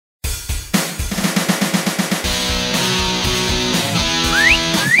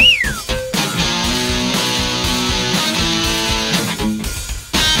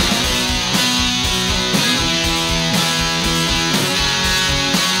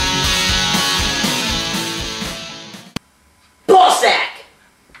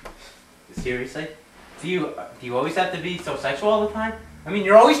seriously? Do you always have to be so sexual all the time? I mean,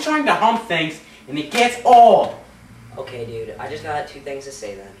 you're always trying to hump things, and it gets old. Okay, dude. I just got 2 things to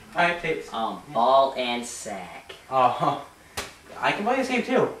say then. Alright, please. Ball and sack. I can play this game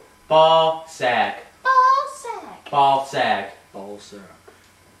too. Ball, sack. Ball sack. Ball, sack. Ball sack.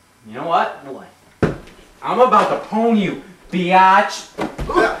 You know what? What? I'm about to pwn you, biatch.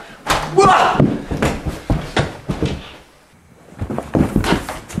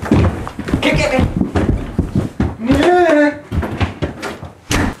 Get me!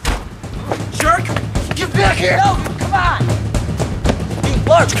 Jerk! Get back here! No, come on! Hey,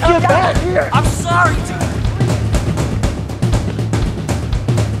 Large, come Get back here! I'm sorry, dude!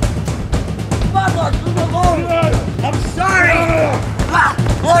 Come on, Large, leave me alone! I'm sorry!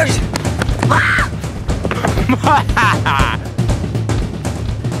 Large!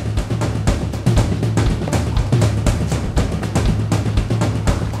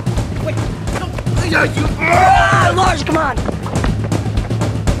 Large, come on!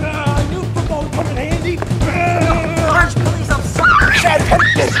 I knew football would come in handy. Large, please, I'm sorry! Chad,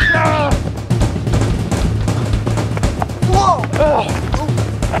 take this! Whoa!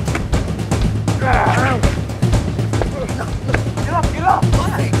 Get up!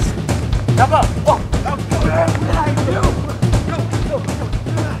 Thanks! Jump up! What did I do?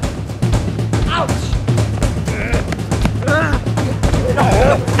 Ouch!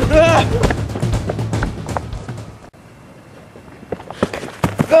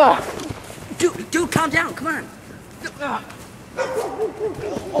 Dude, calm down, come on.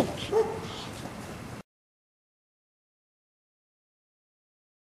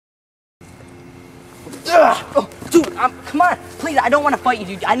 Dude, come on, please, I don't want to fight you,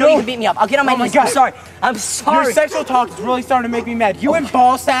 dude. I know you can beat me up. I'll get on my knees. God. I'm sorry. I'm sorry. Your sexual talk is really starting to make me mad. You and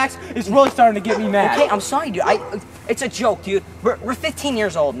ball sacks is really starting to get me mad. Okay, I'm sorry, dude. It's a joke, dude. We're 15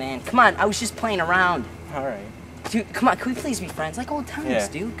 years old, man. Come on, I was just playing around. All right. Dude, come on, can we please be friends? Like old times,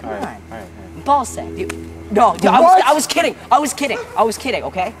 dude. Come on. All right. Ball sack, dude. No, dude, I was kidding. I was kidding,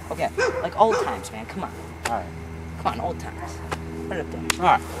 okay? Okay. Like old times, man. Come on. All right. Come on, old times. Put it up there.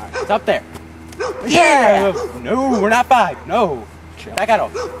 All right. It's up there. Yeah! No, we're not 5. No. Back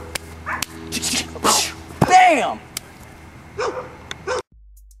out. Bam!